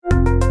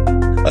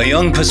a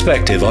young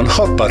perspective on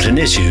hot-button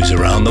issues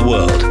around the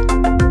world.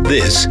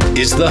 This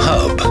is The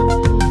Hub.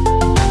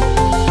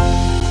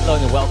 Hello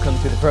and welcome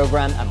to the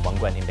program. I'm Wang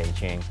Guan in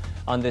Beijing.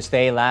 On this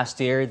day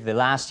last year, the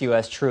last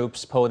U.S.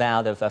 troops pulled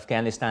out of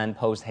Afghanistan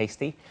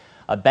post-haste,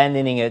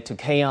 abandoning it to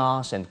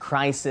chaos and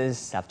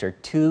crisis after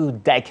 2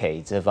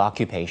 decades of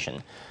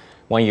occupation.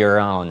 1 year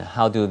on,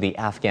 how do the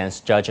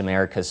Afghans judge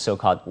America's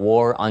so-called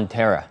war on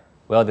terror?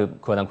 Will the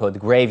quote-unquote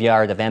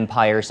graveyard of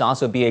empires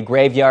also be a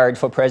graveyard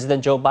for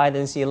President Joe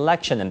Biden's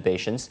election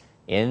ambitions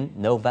in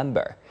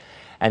November?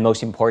 And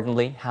most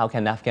importantly, how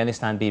can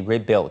Afghanistan be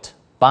rebuilt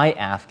by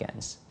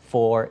Afghans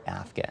for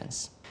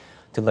Afghans?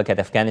 To look at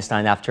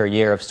Afghanistan after a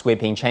year of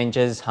sweeping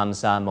changes,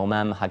 Hamza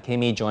Momam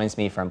Hakimi joins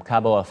me from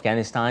Kabul,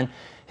 Afghanistan.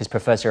 He's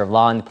professor of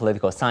law and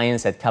political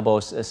science at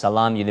Kabul's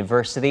Salam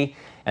University.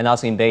 And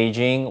also in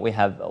Beijing, we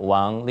have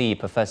Wang Li,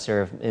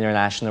 professor of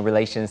international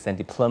relations and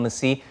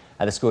diplomacy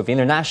at the School of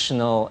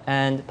International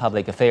and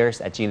Public Affairs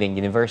at Jilin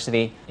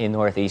University in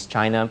Northeast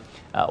China.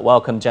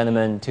 Welcome,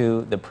 gentlemen,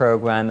 to the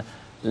program.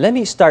 Let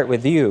me start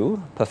with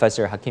you,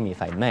 Professor Hakimi,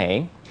 if I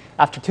may.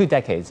 After 2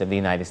 decades of the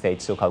United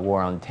States' so-called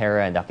war on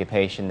terror and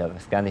occupation of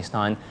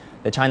Afghanistan,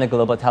 the China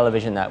Global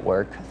Television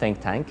Network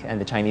think tank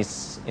and the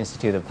Chinese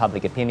Institute of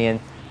Public Opinion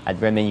at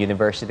Renmin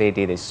University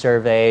did a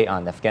survey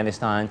on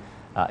Afghanistan.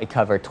 It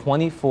covered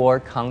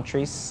 24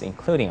 countries,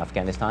 including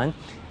Afghanistan.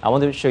 I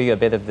want to show you a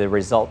bit of the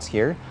results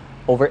here.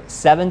 Over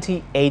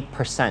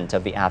 78%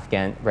 of the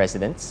Afghan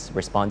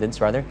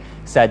respondents,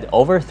 said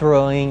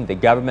overthrowing the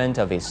government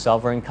of a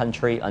sovereign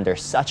country under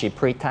such a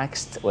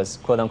pretext was,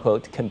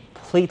 quote-unquote,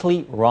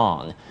 completely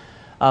wrong.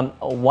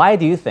 Why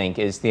do you think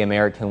is the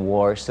American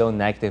war so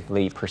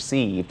negatively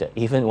perceived,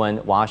 even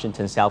when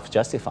Washington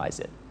self-justifies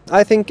it?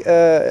 I think,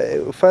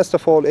 first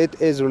of all, it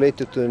is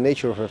related to the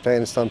nature of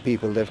Afghanistan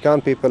people. The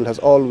Afghan people has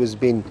always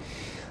been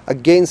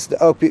against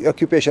the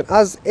occupation,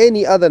 as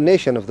any other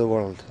nation of the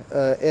world.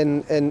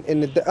 And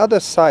the other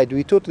side,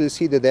 we totally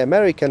see that the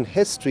American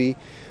history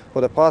for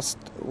the past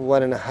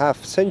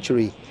 1.5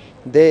 century,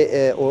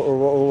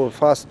 or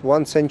past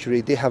 1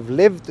 century, they have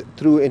lived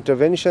through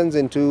interventions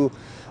into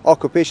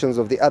occupations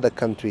of the other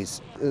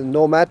countries.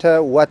 No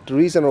matter what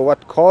reason or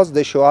what cause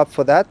they show up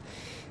for that,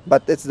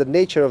 but it's the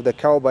nature of the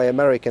cowboy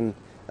American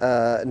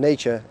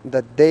nature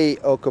that they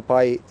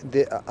occupy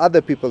the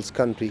other people's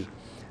country.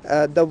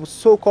 The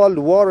so-called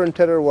war on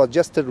terror was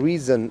just a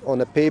reason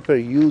on a paper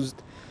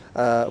used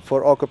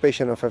for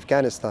occupation of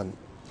Afghanistan.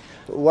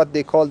 What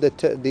they call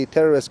the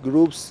terrorist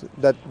groups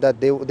that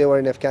they were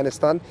in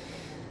Afghanistan,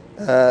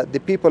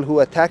 the people who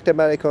attacked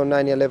America on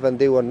 9/11,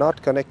 they were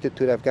not connected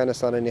to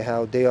Afghanistan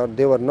anyhow.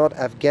 They were not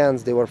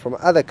Afghans, they were from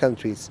other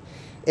countries.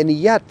 And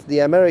yet the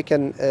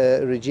American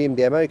regime,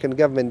 the American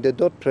government, did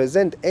not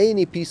present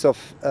any piece of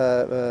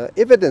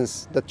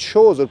evidence that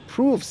shows or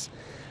proves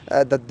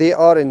that they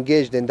are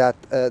engaged in that.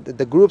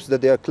 The groups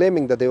that they are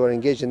claiming that they were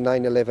engaged in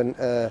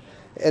 9/11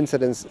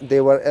 incidents,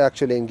 they were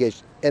actually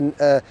engaged. And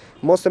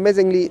most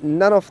amazingly,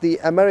 none of the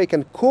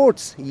American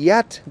courts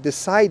yet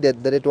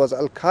decided that it was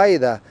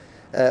Al-Qaeda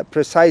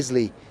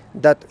precisely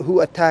that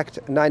who attacked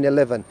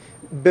 9/11.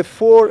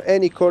 Before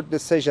any court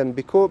decision,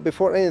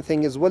 before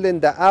anything is within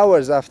the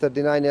hours after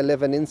the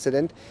 9/11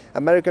 incident,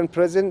 American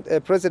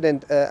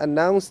president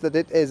announced that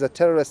it is a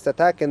terrorist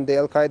attack and the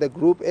Al-Qaeda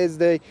group is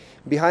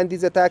behind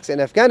these attacks,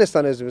 and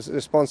Afghanistan is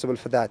responsible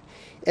for that.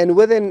 And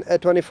within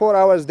 24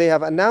 hours, they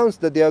have announced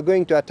that they are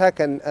going to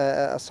attack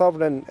a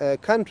sovereign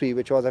country,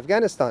 which was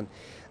Afghanistan.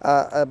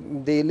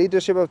 The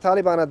leadership of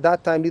Taliban at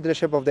that time,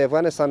 leadership of the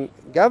Afghanistan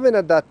government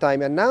at that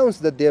time,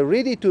 announced that they're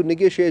ready to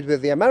negotiate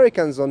with the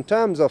Americans on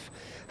terms of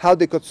how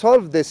they could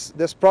solve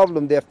this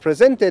problem. They have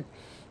presented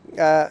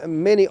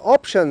many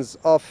options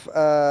of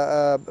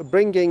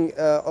bringing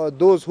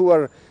those who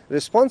are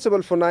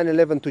responsible for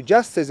 9/11 to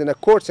justice in a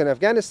courts in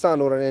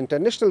Afghanistan or an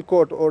international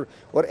court or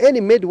any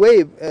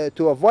midway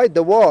to avoid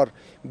the war.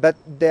 But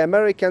the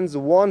Americans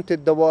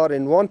wanted the war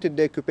and wanted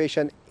the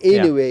occupation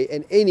anyway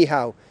and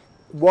anyhow.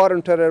 War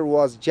on terror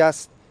was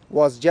just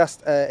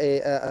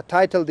a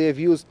title they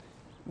have used.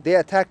 They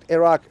attacked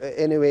Iraq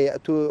anyway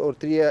 2 or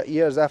 3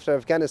 years after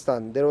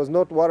Afghanistan. There was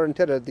not war on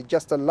terror.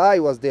 Just a lie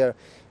was there.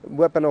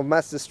 Weapon of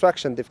mass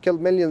destruction. They've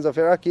killed millions of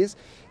Iraqis.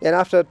 And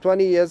after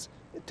 20 years,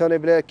 Tony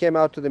Blair came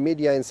out to the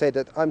media and said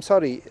that, I'm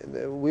sorry,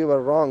 we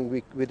were wrong.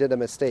 We did a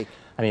mistake.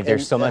 I mean,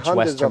 there's so much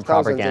Western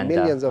propaganda.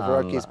 Millions of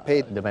Iraqis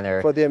paid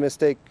for their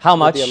mistake. How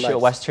much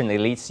Western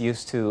elites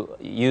used to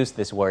use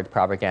this word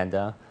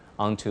propaganda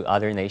onto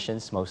other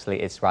nations,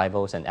 mostly its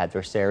rivals and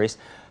adversaries.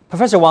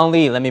 Professor Wang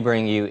Li, let me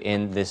bring you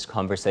in this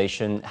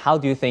conversation. How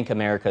do you think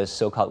America's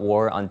so-called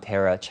war on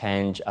terror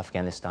changed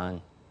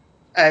Afghanistan?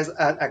 As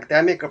an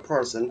academic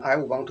person, I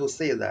want to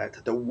say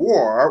that the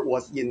war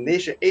was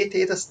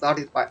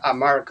started by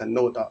America,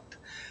 no doubt.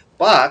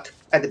 But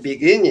at the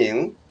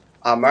beginning,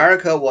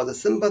 America was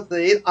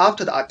sympathetic.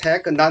 After the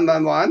attack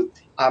 9/11,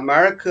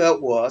 America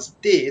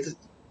did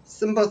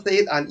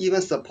sympathized and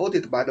even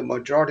supported by the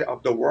majority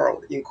of the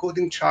world,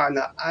 including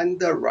China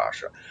and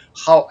Russia.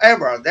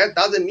 However, that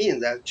doesn't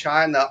mean that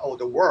China or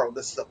the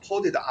world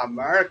supported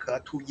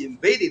America to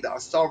invade a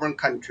sovereign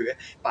country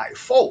by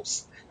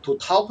force to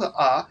top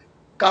a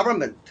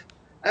government.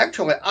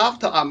 Actually,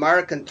 after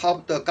American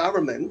topped the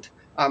government,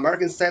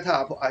 Americans set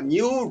up a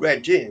new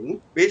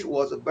regime which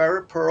was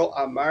very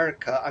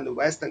pro-America and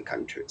Western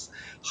countries.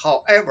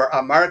 However,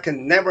 America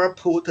never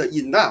put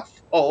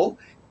enough or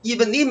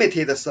even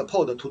limited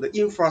support to the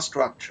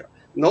infrastructure.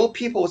 No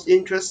people's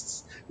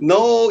interests,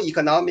 no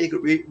economic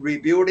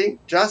rebuilding,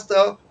 just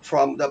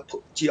from the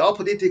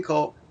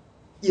geopolitical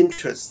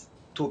interests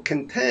to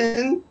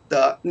contain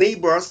the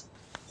neighbors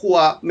who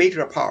are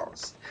major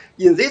powers.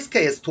 In this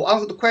case, to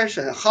answer the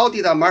question, how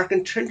did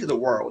Americans change the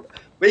world?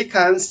 We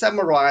can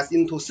summarize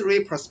into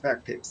three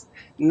perspectives.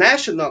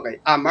 Nationally,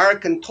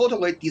 Americans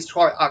totally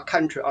destroyed a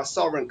country, a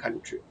sovereign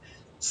country.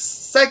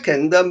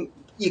 Second,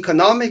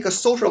 economic,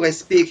 socially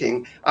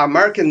speaking,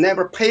 Americans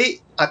never pay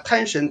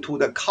attention to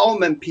the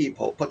common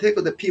people,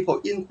 particularly the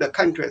people in the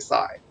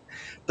countryside.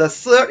 The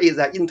third is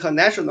that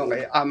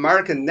internationally,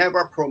 America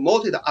never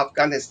promoted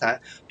Afghanistan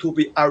to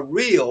be a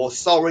real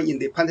sovereign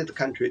independent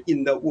country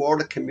in the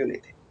world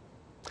community.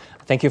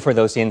 Thank you for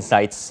those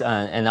insights.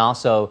 And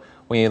also,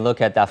 when you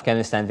look at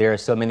Afghanistan, there are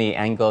so many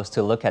angles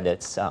to look at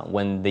it.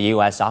 When the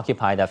U.S.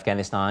 occupied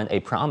Afghanistan, a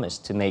promise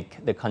to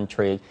make the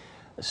country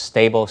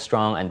stable,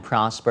 strong, and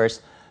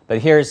prosperous. But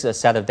here's a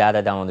set of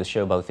data that I want to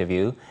show both of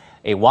you.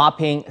 A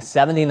whopping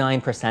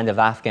 79% of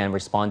Afghan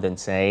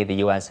respondents say the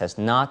U.S. has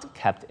not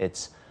kept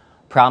its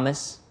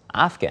promise.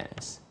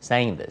 Afghans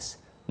saying this,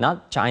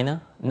 not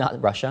China,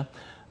 not Russia.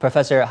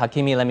 Professor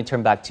Hakimi, let me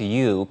turn back to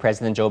you.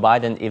 President Joe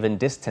Biden even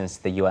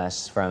distanced the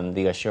U.S. from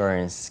the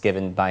assurance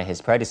given by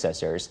his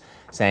predecessors,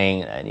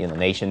 saying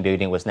nation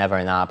building was never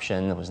an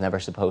option, was never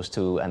supposed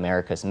to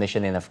America's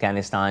mission in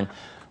Afghanistan.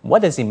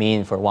 What does it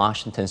mean for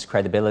Washington's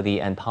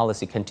credibility and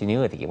policy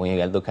continuity when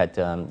you look at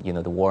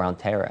the war on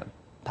terror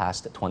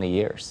past 20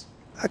 years?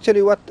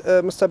 Actually, what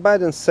Mr.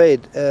 Biden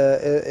said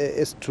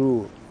is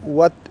true.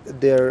 What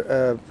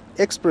their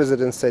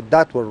ex-president said,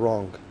 that were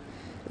wrong.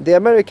 The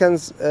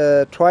Americans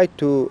tried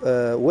to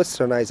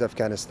westernize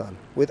Afghanistan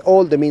with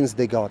all the means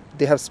they got.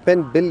 They have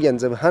spent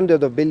billions and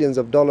hundreds of billions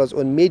of dollars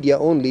on media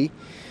only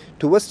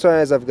to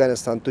westernize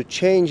Afghanistan, to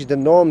change the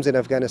norms in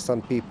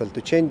Afghanistan people,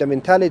 to change the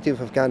mentality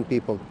of Afghan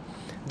people.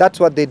 That's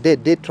what they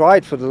did. They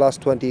tried for the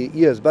last 20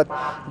 years. But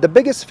the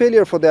biggest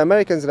failure for the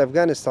Americans in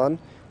Afghanistan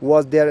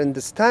was their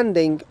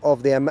understanding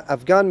of the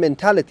Afghan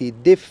mentality.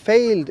 They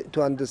failed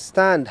to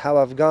understand how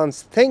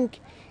Afghans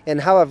think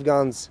and how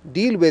Afghans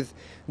deal with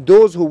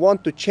those who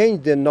want to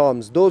change their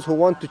norms, those who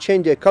want to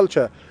change their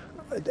culture.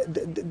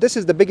 This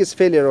is the biggest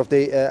failure of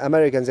the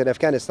Americans in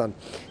Afghanistan.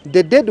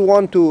 They did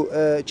want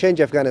to change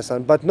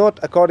Afghanistan, but not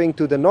according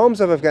to the norms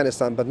of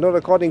Afghanistan, but not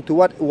according to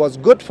what was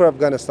good for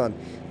Afghanistan.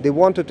 They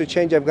wanted to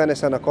change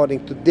Afghanistan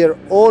according to their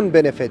own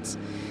benefits.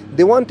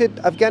 They wanted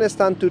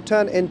Afghanistan to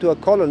turn into a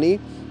colony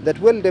that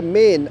will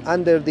remain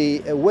under the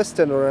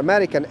Western or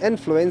American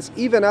influence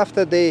even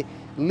after they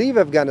leave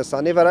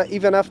Afghanistan,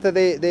 even after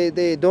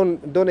they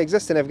don't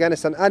exist in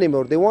Afghanistan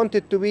anymore. They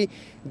wanted to be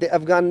the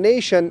Afghan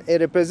nation, a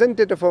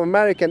representative of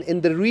American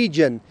in the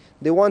region.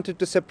 They wanted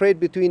to separate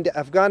between the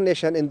Afghan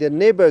nation and their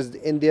neighbors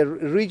in their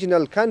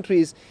regional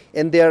countries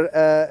and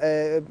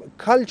their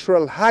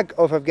cultural hack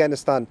of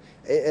Afghanistan,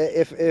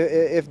 if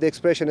the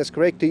expression is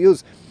correct to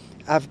use.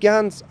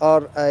 Afghans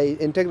are an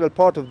integral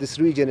part of this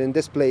region, in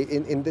this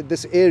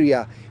this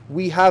area.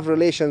 We have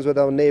relations with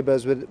our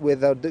neighbors,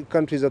 with the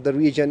countries of the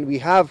region. We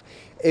have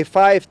a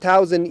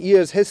 5,000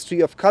 years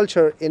history of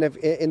culture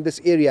in this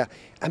area.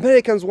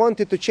 Americans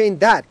wanted to change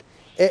that.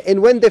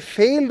 And when they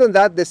failed on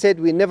that, they said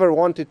we never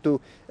wanted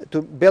to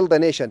build a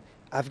nation.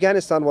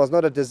 Afghanistan was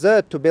not a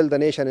desert to build a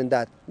nation in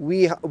that.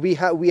 We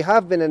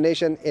have been a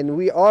nation and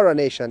we are a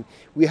nation.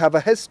 We have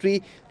a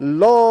history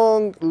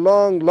long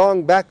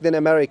back than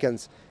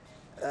Americans.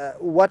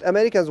 What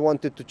Americans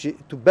wanted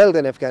to build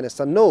in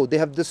Afghanistan, no, they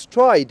have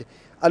destroyed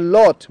a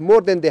lot more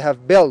than they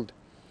have built.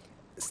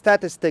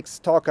 Statistics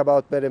talk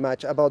about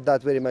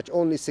that very much.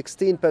 Only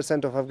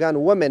 16% of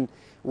Afghan women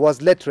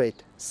was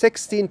literate.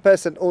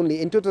 16%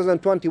 only. In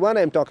 2021,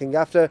 I'm talking,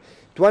 after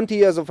 20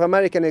 years of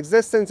American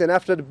existence and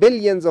after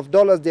billions of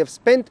dollars they have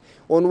spent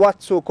on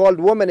what so-called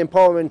women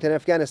empowerment in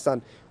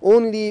Afghanistan.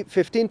 Only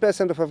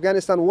 15% of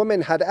Afghanistan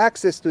women had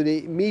access to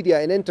the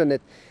media and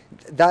internet.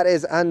 That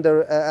is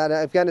under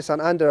Afghanistan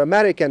under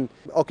American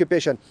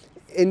occupation.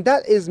 And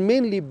that is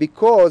mainly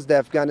because the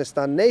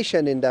Afghanistan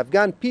nation and the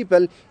Afghan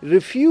people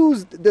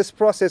refused this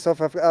process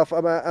of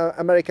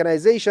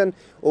Americanization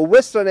or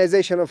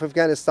Westernization of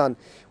Afghanistan.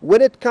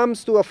 When it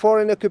comes to a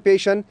foreign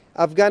occupation,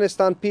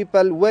 Afghanistan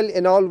people will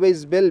and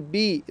always will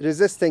be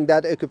resisting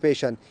that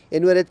occupation.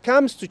 And when it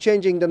comes to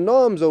changing the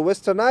norms or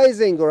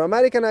Westernizing or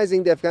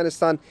Americanizing the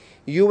Afghanistan,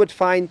 you would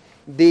find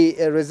the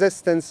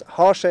resistance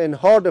harsher and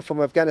harder from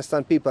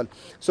Afghanistan people.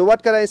 So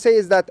what can I say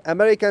is that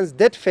Americans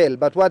did fail,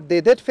 but what they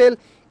did fail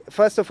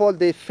First of all,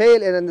 they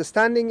fail in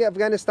understanding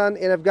Afghanistan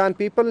and Afghan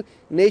people,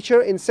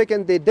 nature. And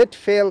second, they did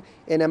fail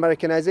in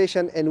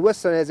Americanization and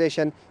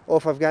westernization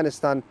of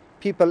Afghanistan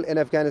people and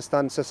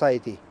Afghanistan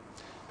society.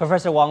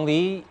 Professor Wang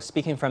Li,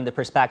 speaking from the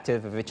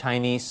perspective of a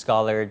Chinese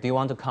scholar, do you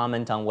want to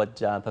comment on what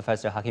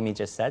Professor Hakimi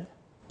just said?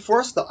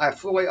 First, I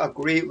fully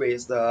agree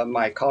with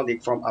my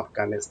colleague from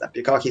Afghanistan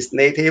because he's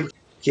native.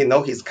 He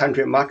knows his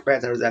country much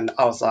better than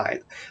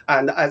outside.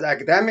 And as an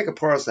academic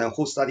person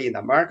who studied in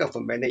America for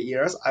many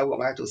years, I would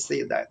like to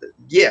say that,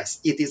 yes,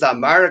 it is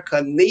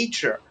American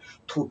nature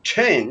to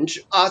change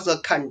other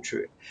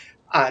country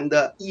and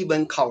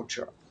even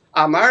culture.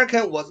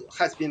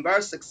 Has been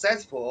very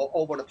successful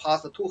over the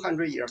past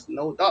 200 years,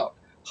 no doubt.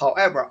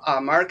 However,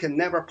 American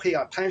never pay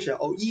attention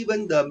or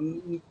even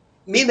the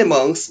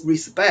minimum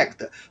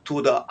respect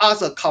to the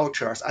other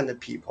cultures and the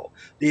people.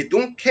 They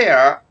don't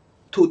care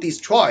to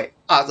destroy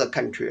other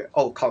country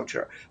or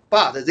culture,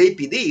 but they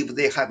believe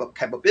they have a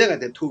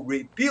capability to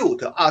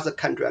rebuild other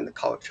country and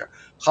culture.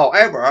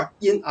 However,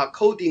 in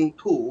according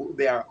to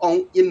their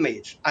own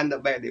image and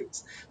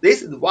values.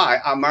 This is why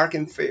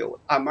American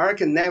failed.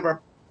 American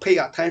never pay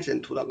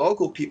attention to the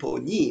local people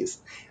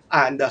needs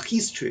and the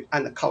history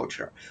and the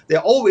culture. They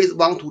always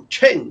want to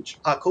change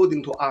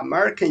according to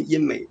American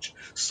image,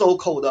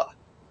 so-called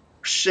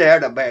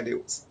shared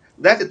values.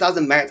 That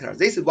doesn't matter.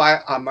 This is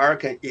why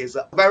American is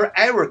very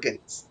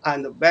arrogant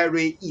and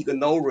very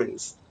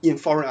ignorant in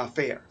foreign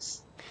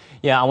affairs.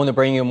 Yeah, I want to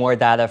bring you more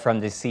data from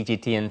the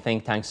CGT and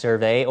think tank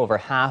survey. Over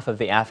half of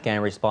the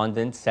Afghan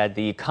respondents said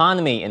the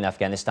economy in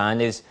Afghanistan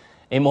is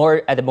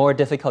at a more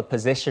difficult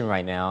position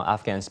right now.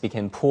 Afghans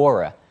became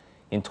poorer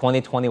in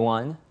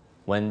 2021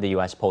 when the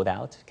U.S. pulled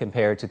out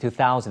compared to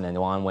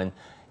 2001 when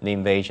the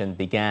invasion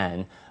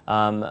began.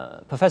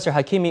 Professor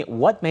Hakimi,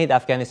 what made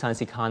Afghanistan's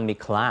economy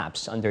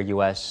collapse under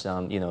U.S.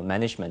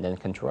 management and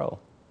control?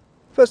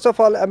 First of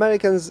all,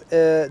 Americans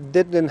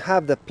didn't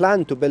have the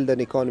plan to build an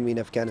economy in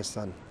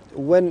Afghanistan.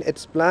 When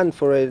it's planned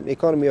for an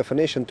economy of a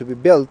nation to be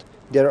built,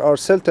 there are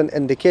certain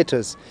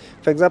indicators.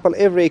 For example,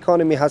 every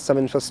economy has some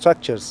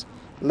infrastructures.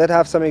 Let's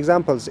have some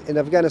examples. In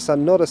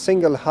Afghanistan, not a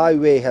single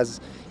highway has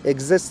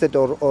existed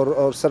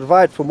or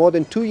survived for more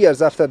than 2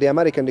 years after the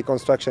American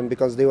reconstruction,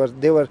 because they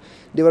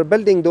were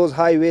building those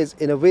highways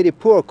in a very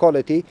poor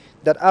quality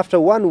that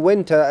after one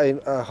winter, in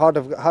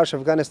harsh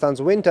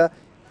Afghanistan's winter,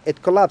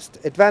 it collapsed,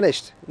 it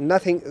vanished,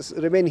 nothing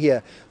remained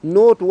here.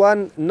 Not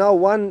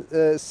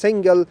one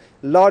single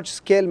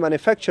large-scale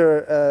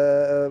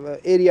manufacturer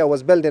area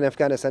was built in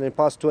Afghanistan in the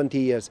past 20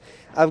 years.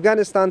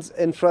 Afghanistan's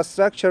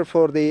infrastructure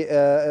for the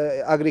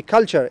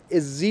agriculture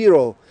is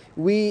zero.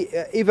 We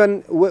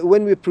even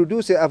when we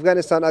produce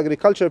Afghanistan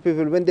agriculture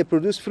people, when they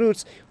produce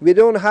fruits, we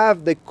don't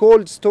have the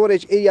cold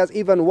storage areas,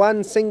 even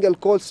one single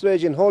cold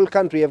storage in whole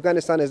country.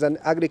 Afghanistan is an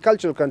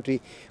agricultural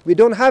country. We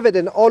don't have it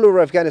in all over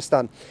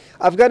Afghanistan.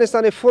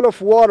 Afghanistan is full of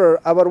water.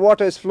 Our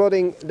water is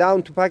flowing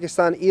down to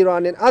Pakistan,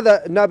 Iran, and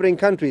other neighboring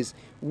countries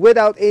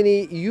without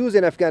any use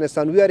in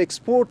Afghanistan. We are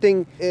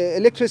exporting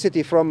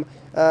electricity from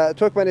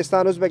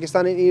Turkmenistan,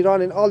 Uzbekistan, and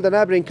Iran, and all the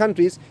neighboring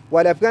countries,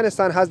 while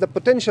Afghanistan has the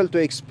potential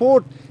to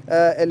export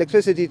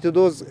electricity to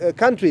those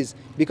countries,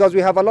 because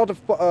we have a lot of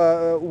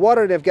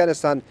water in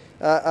Afghanistan.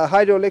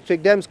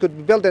 Hydroelectric dams could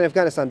be built in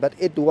Afghanistan, but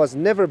it was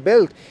never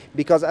built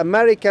because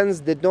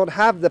Americans did not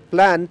have the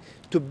plan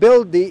to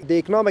build the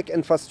economic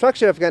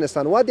infrastructure of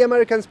Afghanistan. What the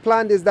Americans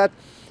planned is that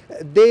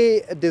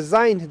they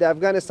designed the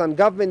Afghanistan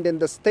government and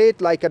the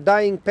state like a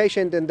dying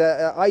patient in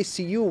the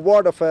ICU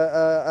ward of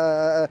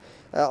a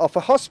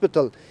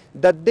hospital,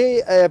 that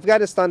the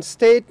Afghanistan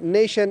state,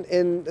 nation,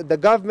 and the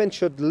government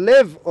should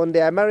live on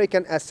the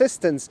American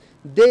assistance,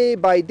 day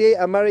by day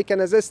American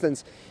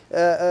assistance.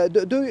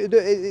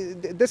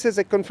 This is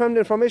a confirmed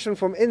information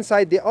from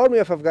inside the army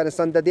of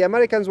Afghanistan that the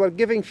Americans were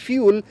giving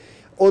fuel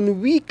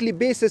on weekly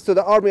basis to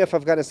the army of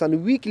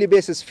Afghanistan, weekly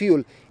basis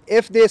fuel.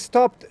 If they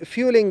stopped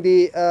fueling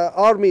the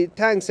army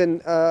tanks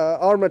and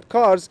armored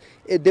cars,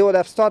 they would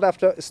have stopped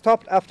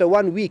after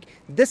 1 week.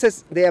 This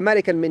is the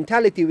American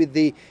mentality with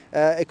the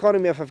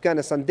economy of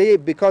Afghanistan.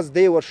 Because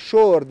they were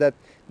sure that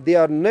they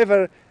are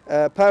never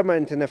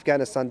permanent in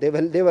Afghanistan. They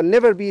will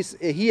never be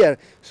here.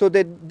 So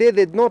they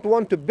did not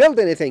want to build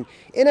anything.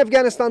 In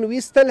Afghanistan, we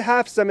still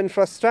have some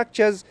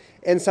infrastructures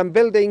and some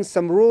buildings,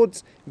 some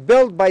roads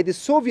built by the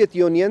Soviet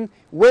Union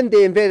when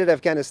they invaded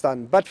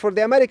Afghanistan. But for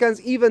the Americans,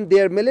 even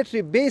their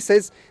military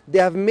bases, they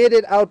have made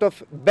it out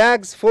of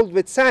bags filled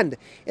with sand.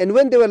 And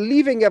when they were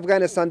leaving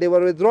Afghanistan, they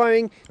were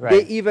withdrawing, right.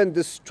 They even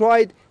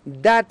destroyed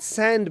that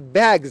sand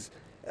bags.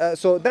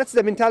 So that's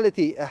the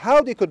mentality,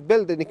 how they could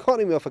build an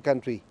economy of a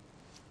country.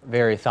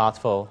 Very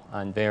thoughtful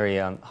and very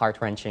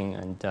heart-wrenching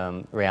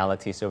and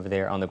realities over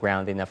there on the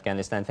ground in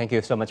Afghanistan. Thank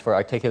you so much for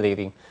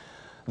articulating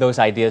those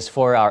ideas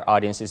for our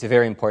audience. It's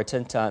very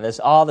important. That's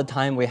all the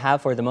time we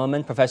have for the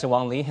moment. Professor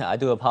Wang Li, I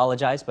do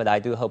apologize, but I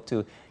do hope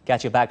to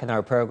get you back in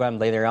our program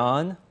later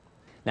on.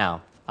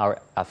 Now,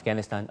 our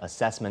Afghanistan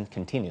assessment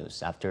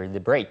continues after the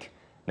break.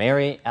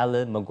 Mary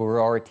Ellen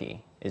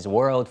Magurorty is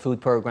World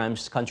Food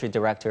Programme's country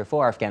director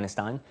for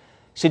Afghanistan.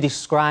 She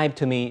described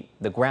to me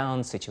the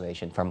ground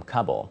situation from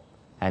Kabul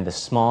and the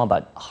small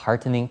but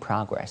heartening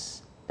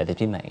progress that has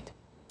been made.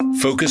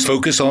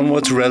 Focus on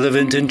what's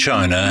relevant in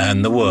China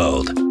and the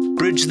world.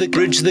 Bridge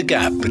the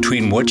gap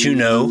between what you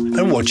know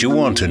and what you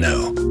want to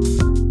know.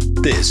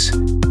 This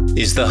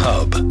is The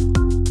Hub.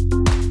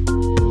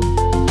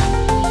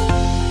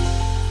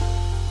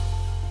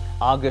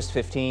 August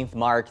 15th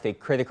marked a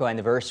critical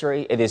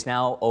anniversary. It is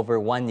now over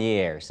 1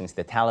 year since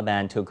the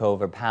Taliban took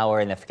over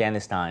power in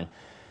Afghanistan.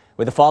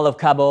 With the fall of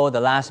Kabul, the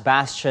last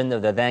bastion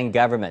of the then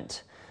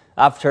government.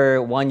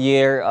 After 1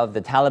 year of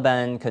the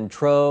Taliban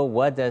control,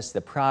 what does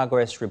the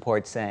progress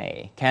report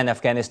say? Can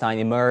Afghanistan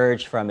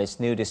emerge from its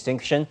new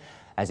distinction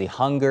as a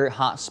hunger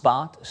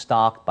hotspot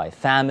stalked by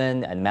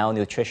famine and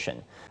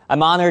malnutrition?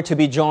 I'm honored to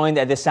be joined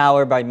at this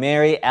hour by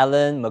Mary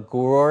Ellen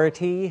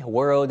McGroarty,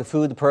 World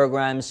Food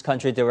Programme's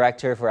Country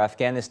Director for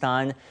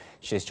Afghanistan.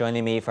 She's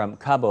joining me from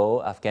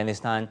Kabul,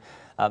 Afghanistan.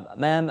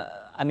 Ma'am,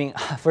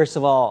 first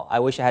of all, I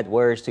wish I had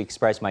words to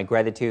express my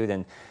gratitude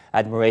and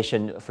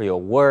admiration for your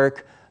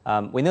work.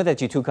 We know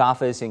that you took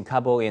office in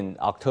Kabul in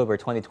October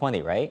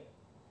 2020, right?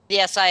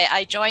 Yes,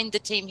 I joined the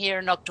team here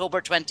in October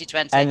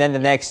 2020. And then the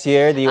next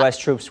year, the U.S.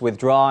 troops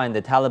withdraw and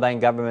the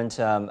Taliban government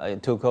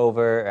took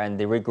over and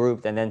they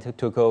regrouped and then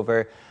took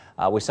over.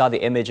 We saw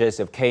the images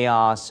of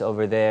chaos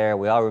over there.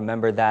 We all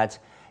remember that.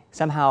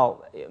 Somehow,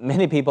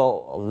 many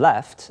people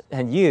left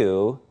and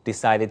you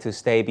decided to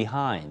stay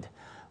behind.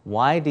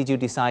 Why did you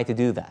decide to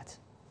do that?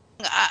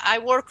 I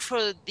work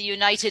for the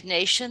United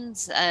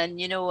Nations and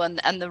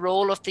the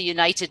role of the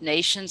United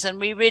Nations. And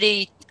we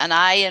really, and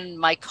I and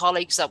my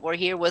colleagues that were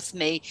here with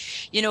me,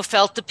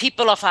 felt the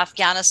people of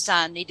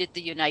Afghanistan needed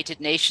the United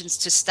Nations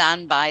to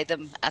stand by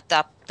them at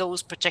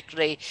those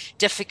particularly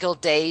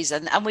difficult days.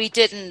 And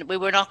we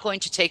were not going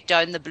to take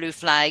down the blue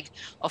flag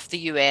of the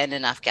UN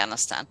in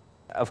Afghanistan.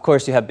 Of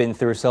course, you have been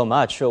through so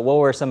much. So what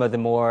were some of the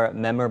more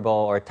memorable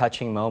or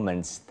touching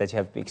moments that you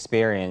have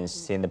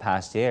experienced in the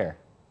past year?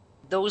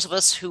 Those of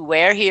us who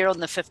were here on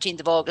the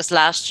 15th of August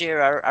last year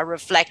are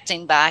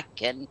reflecting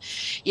back and,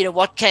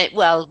 what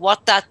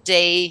that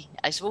day,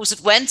 I suppose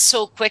it went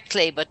so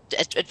quickly, but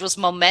it was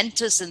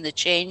momentous in the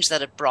change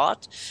that it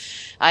brought.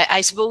 I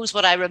suppose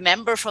what I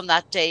remember from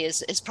that day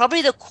is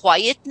probably the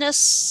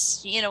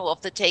quietness,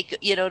 of the take,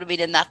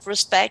 in that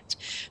respect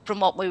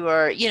from what we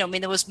were,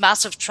 there was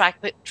massive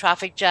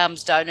traffic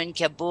jams down in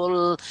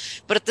Kabul,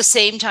 but at the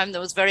same time,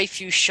 there was very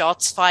few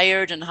shots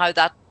fired and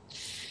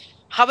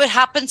how it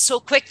happened so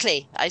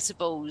quickly, I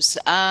suppose.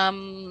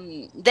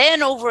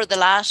 Then over the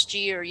last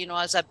year,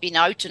 as I've been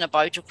out and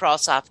about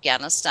across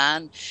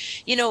Afghanistan,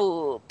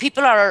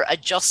 people are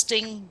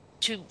adjusting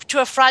to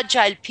a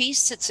fragile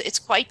peace. It's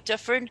quite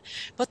different,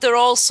 but they're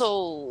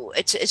also,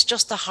 it's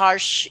just the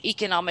harsh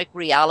economic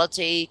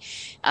reality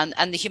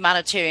and the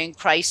humanitarian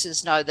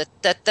crisis now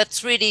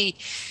that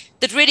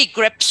really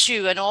grips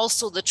you, and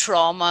also the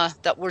trauma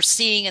that we're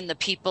seeing in the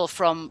people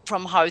from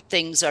how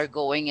things are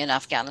going in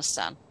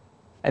Afghanistan.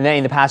 And then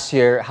in the past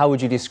year, how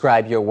would you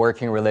describe your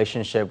working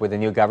relationship with the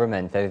new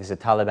government, that is the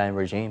Taliban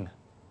regime?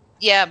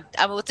 Yeah,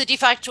 with the de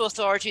facto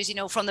authorities,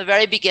 from the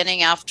very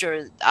beginning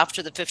after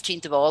the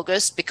 15th of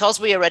August, because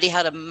we already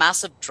had a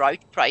massive drought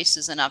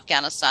crisis in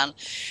Afghanistan,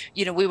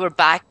 we were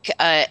back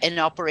in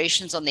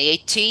operations on the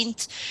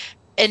 18th.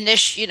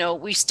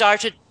 We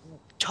started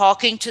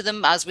talking to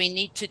them as we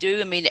need to do.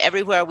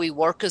 Everywhere we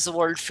work as a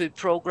World Food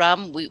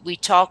Programme, we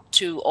talk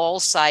to all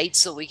sides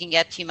so we can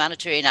get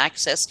humanitarian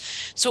access.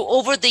 So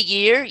over the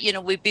year,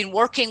 we've been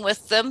working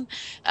with them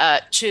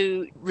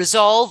to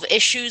resolve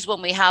issues when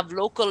we have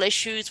local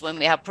issues, when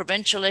we have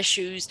provincial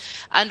issues.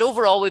 And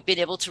overall, we've been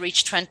able to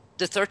reach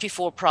the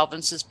 34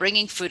 provinces,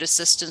 bringing food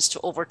assistance to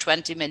over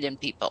 20 million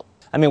people.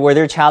 Were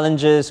there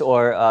challenges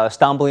or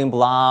stumbling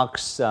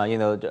blocks,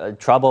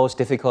 troubles,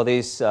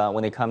 difficulties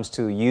when it comes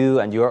to you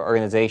and your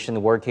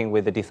organization working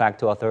with the de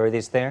facto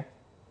authorities there?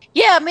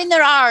 Yeah,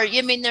 there are.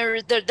 You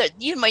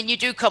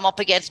do come up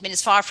against.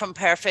 It's far from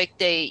perfect.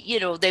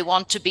 They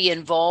want to be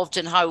involved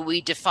in how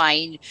we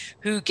define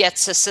who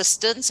gets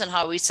assistance and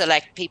how we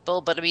select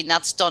people. But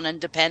that's done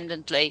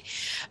independently.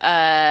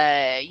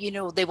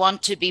 They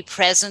want to be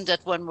present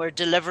at when we're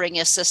delivering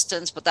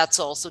assistance, but that's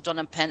also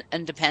done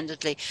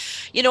independently.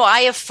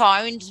 I have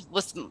found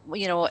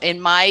in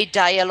my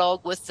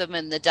dialogue with them,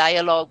 in the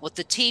dialogue with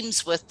the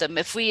teams with them,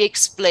 if we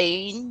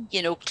explain,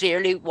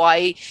 clearly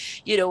why,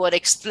 and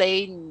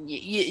explain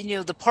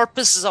the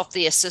purposes of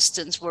the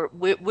assistance,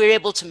 we're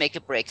able to make a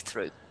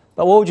breakthrough.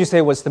 But what would you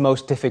say was the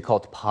most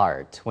difficult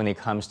part when it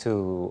comes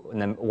to,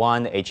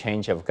 one, a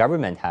change of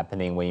government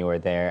happening when you were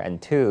there,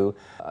 and two,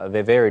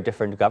 the very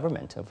different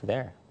government over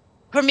there?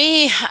 For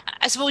me,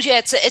 I suppose,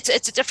 it's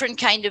a different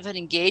kind of an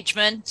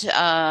engagement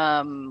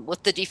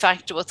with the de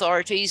facto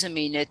authorities.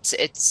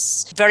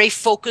 It's very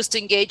focused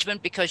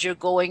engagement because you're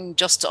going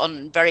just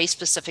on very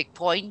specific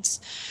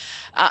points.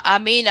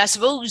 I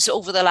suppose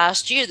over the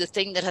last year, the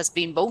thing that has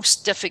been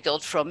most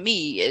difficult from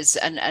me is,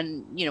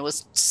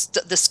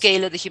 the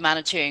scale of the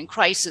humanitarian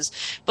crisis,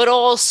 but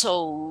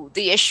also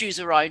the issues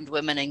around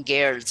women and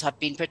girls have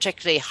been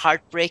particularly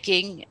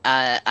heartbreaking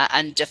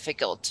and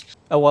difficult.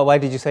 Oh, well, why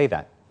did you say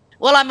that?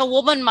 Well, I'm a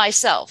woman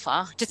myself,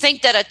 huh? To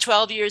think that at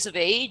 12 years of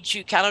age,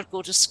 you cannot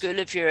go to school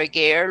if you're a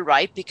girl,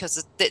 right?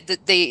 Because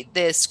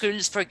the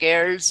schools for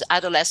girls,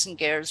 adolescent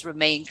girls,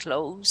 remain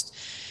closed.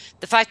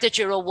 The fact that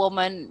you're a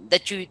woman,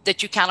 that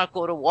you cannot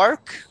go to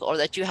work, or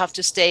that you have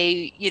to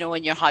stay,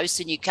 in your house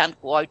and you can't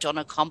go out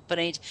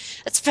unaccompanied,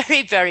 it's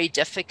very, very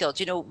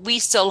difficult. We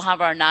still have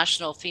our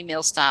national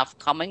female staff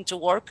coming to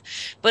work,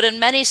 but in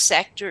many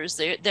sectors,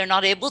 they're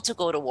not able to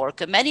go to work.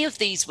 And many of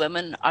these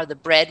women are the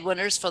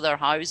breadwinners for their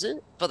houses,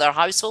 for their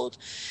household.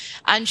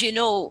 And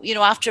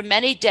after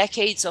many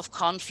decades of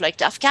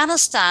conflict,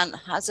 Afghanistan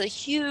has a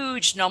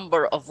huge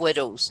number of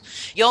widows,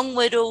 young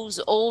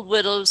widows, old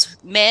widows,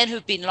 men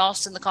who've been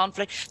lost in the conflict.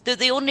 They're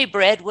the only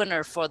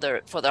breadwinner for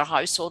their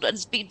household,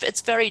 and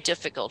it's very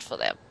difficult for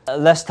them.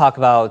 Let's talk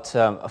about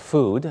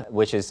food,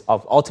 which is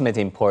of ultimate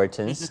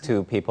importance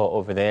to people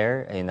over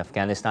there in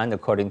Afghanistan,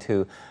 according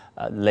to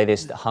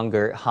latest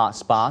hunger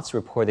hotspots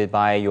reported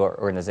by your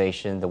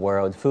organization, the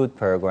World Food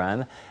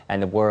Program,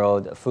 and the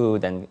World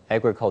Food and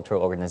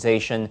Agricultural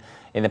Organization.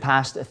 In the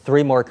past,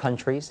 3 more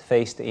countries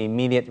faced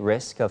immediate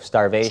risk of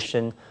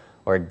starvation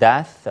or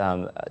death.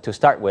 To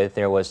start with,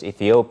 there was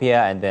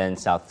Ethiopia, and then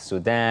South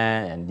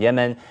Sudan and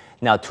Yemen.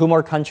 Now, 2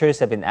 more countries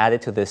have been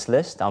added to this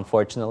list,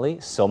 unfortunately,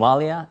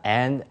 Somalia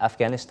and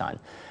Afghanistan.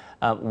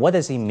 What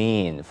does it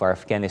mean for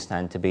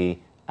Afghanistan to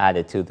be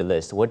added to the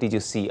list? What did you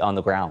see on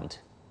the ground?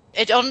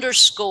 It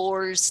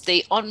underscores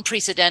the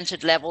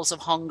unprecedented levels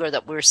of hunger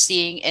that we're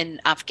seeing in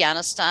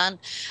Afghanistan,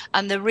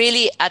 and the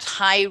really at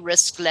high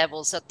risk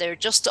levels that they're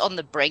just on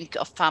the brink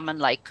of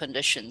famine-like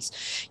conditions.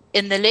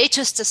 In the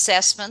latest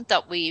assessment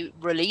that we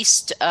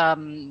released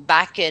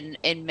back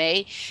in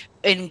May,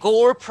 in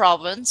Gore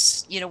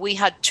province, we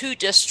had 2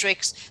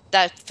 districts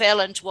that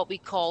fell into what we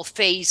call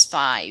phase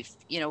 5,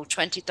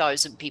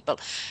 20,000 people.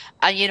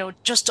 And,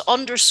 just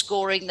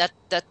underscoring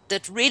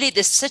that really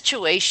the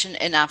situation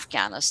in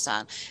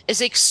Afghanistan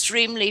is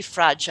extremely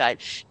fragile.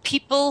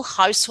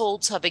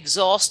 Households have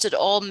exhausted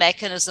all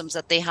mechanisms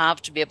that they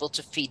have to be able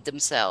to feed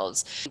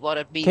themselves. What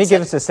it means. Can you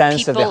give us a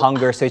sense of the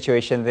hunger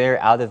situation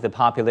there? Out of the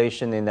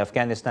population in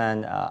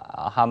Afghanistan,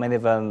 how many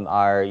of them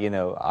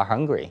are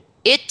hungry?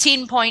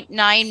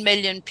 18.9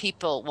 million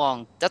people,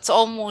 Wong. That's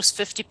almost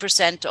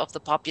 50% of the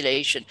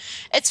population.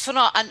 It's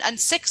phenomenal. And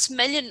 6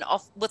 million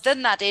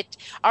within that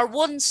are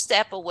one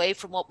step away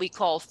from what we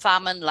call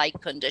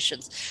famine-like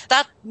conditions.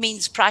 That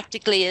means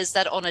practically is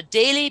that on a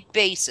daily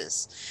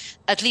basis,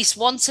 at least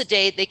once a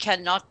day, they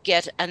cannot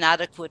get an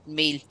adequate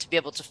meal to be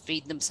able to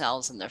feed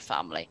themselves and their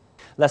family.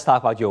 Let's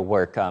talk about your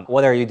work.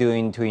 What are you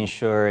doing to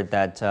ensure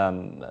that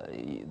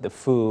the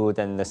food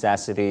and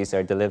necessities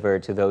are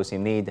delivered to those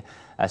in need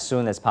as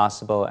soon as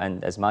possible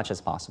and as much as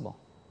possible?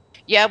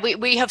 Yeah,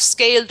 we have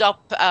scaled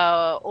up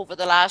over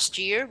the last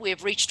year. We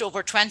have reached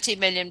over 20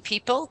 million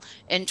people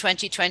in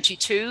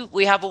 2022.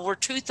 We have over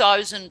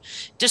 2,000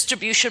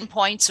 distribution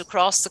points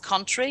across the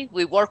country.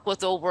 We work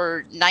with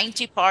over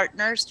 90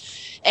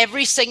 partners.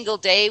 Every single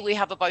day, we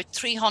have about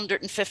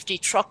 350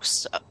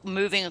 trucks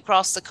moving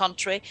across the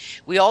country.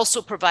 We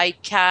also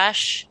provide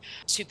cash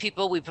to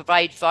people. We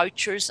provide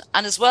vouchers.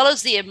 And as well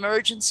as the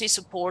emergency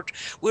support,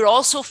 we're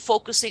also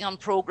focusing on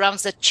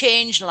programs that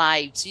change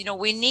lives.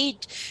 We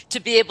need to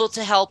be able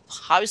to help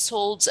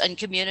households and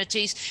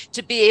communities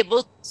to be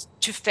able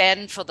to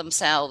fend for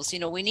themselves.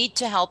 We need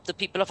to help the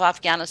people of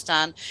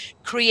Afghanistan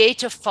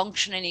create a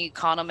functioning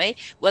economy,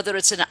 whether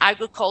it's in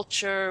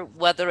agriculture,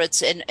 whether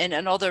it's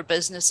in other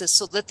businesses,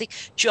 so that the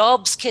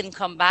jobs can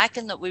come back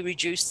and that we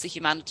reduce the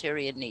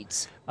humanitarian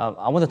needs.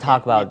 I want to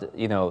talk about,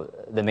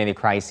 the many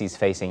crises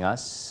facing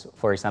us.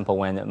 For example,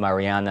 when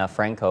Mariana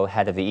Franco,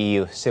 head of the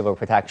EU Civil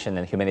Protection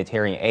and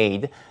Humanitarian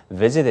Aid,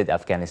 visited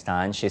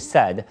Afghanistan, she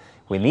said,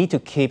 we need to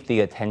keep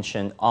the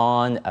attention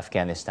on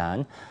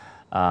Afghanistan.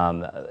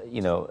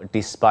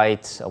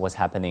 Despite what's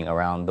happening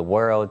around the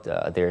world,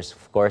 there's,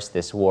 of course,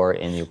 this war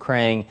in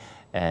Ukraine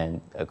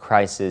and a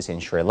crisis in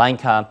Sri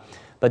Lanka.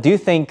 But do you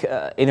think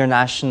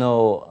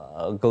international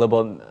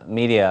global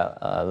media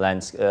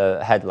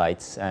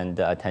headlights and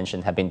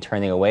attention have been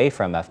turning away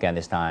from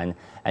Afghanistan?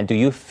 And do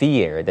you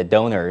fear that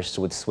donors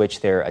would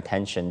switch their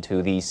attention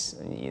to these,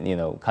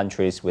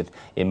 countries with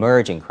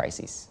emerging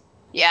crises?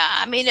 Yeah,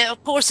 I mean,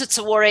 of course, it's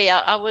a worry.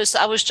 I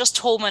was just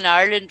home in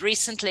Ireland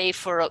recently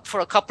for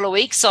a couple of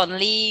weeks on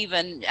leave,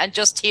 and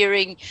just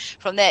hearing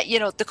from that,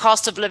 the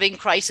cost of living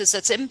crisis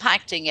that's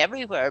impacting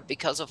everywhere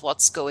because of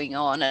what's going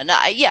on. And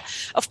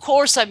of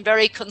course, I'm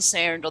very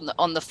concerned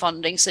on the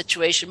funding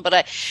situation.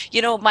 But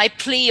my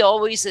plea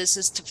always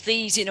is to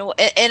please, in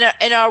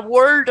our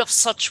world of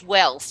such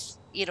wealth.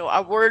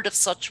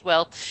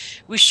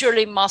 We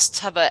surely must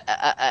have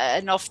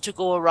enough to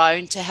go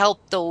around to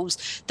help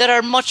those that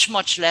are much,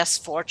 much less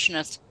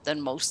fortunate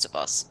than most of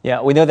us.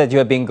 Yeah, we know that you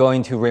have been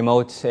going to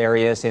remote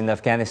areas in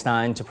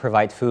Afghanistan to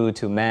provide food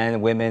to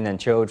men, women, and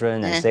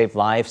children and save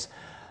lives.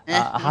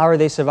 How are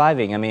they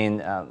surviving? I mean,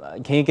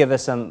 can you give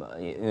us some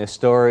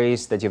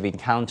stories that you've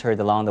encountered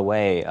along the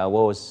way? What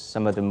was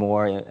some of the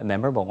more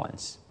memorable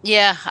ones?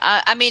 Yeah,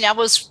 I mean,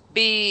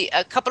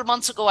 a couple of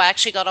months ago. I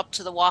actually got up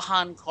to the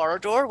Wuhan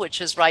corridor,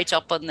 which is right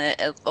up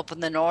up in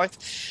the north.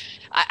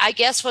 I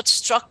guess what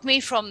struck me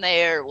from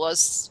there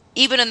was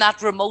even in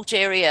that remote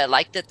area,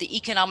 like that the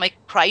economic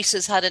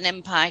crisis had an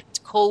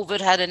impact, COVID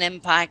had an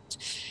impact,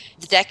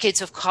 the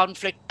decades of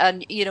conflict,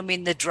 and I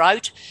mean the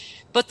drought.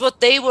 But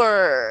what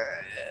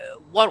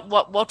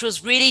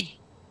was really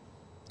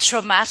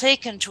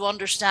traumatic and to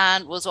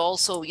understand was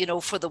also,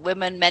 for the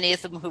women, many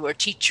of them who were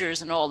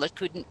teachers and all that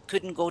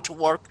couldn't go to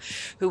work,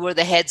 who were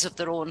the heads of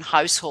their own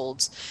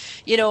households.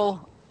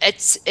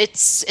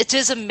 It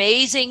is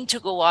amazing to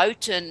go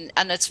out, and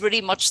it's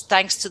really much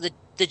thanks to the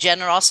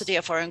generosity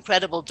of our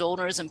incredible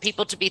donors and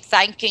people to be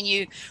thanking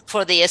you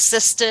for the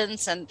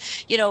assistance. And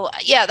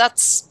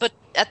but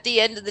at the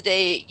end of the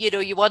day,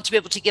 you want to be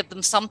able to give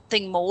them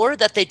something more,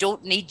 that they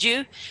don't need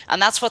you. And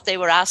that's what they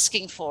were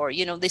asking for.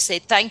 They say,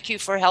 thank you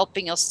for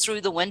helping us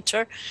through the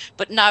winter,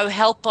 but now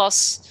help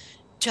us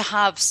to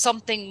have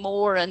something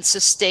more and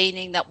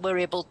sustaining, that we're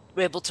able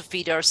to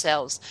feed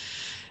ourselves.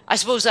 I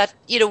suppose that,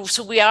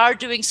 so we are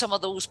doing some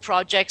of those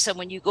projects. And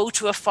when you go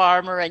to a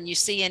farmer and you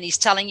see, and he's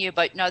telling you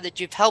about now that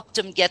you've helped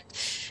him get,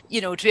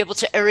 to be able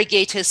to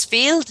irrigate his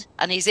field,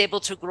 and he's able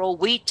to grow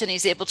wheat, and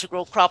he's able to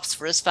grow crops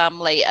for his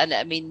family. And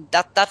I mean,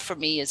 that for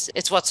me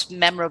it's what's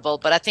memorable.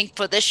 But I think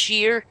for this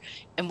year,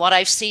 and what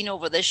I've seen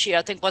over this year,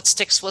 I think what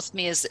sticks with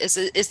me is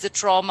the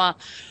trauma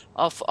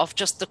of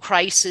just the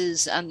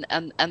crisis and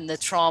the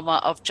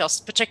trauma of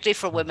just, particularly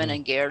for women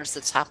and girls,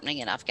 that's happening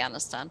in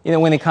Afghanistan.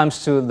 When it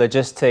comes to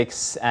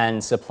logistics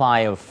and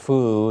supply of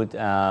food,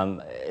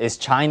 is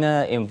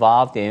China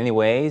involved in any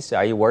ways?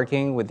 Are you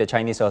working with the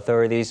Chinese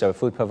authorities or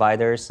food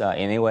providers in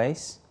any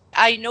ways?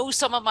 I know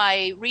some of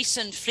my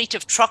recent fleet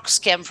of trucks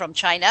came from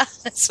China,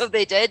 so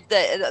they did.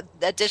 The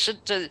addition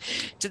to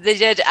they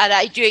did, and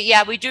I do.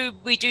 Yeah, we do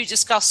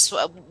discuss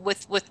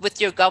with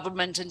your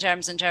government in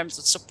terms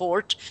of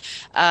support,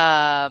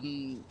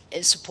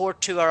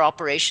 support to our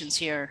operations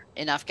here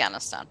in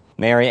Afghanistan.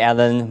 Mary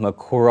Ellen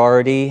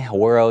McCrory,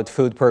 World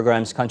Food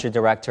Program's Country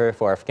Director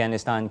for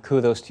Afghanistan.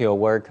 Kudos to your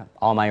work.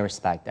 All my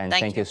respect, and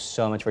thank you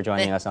so much for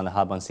joining us on the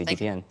Hub on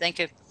CGTN. Thank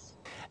you.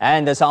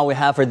 And that's all we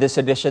have for this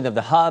edition of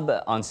The Hub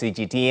on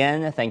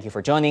CGTN. Thank you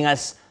for joining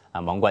us.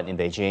 I'm Wang Guan in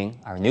Beijing.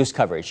 Our news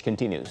coverage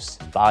continues.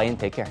 Bye and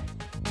take care.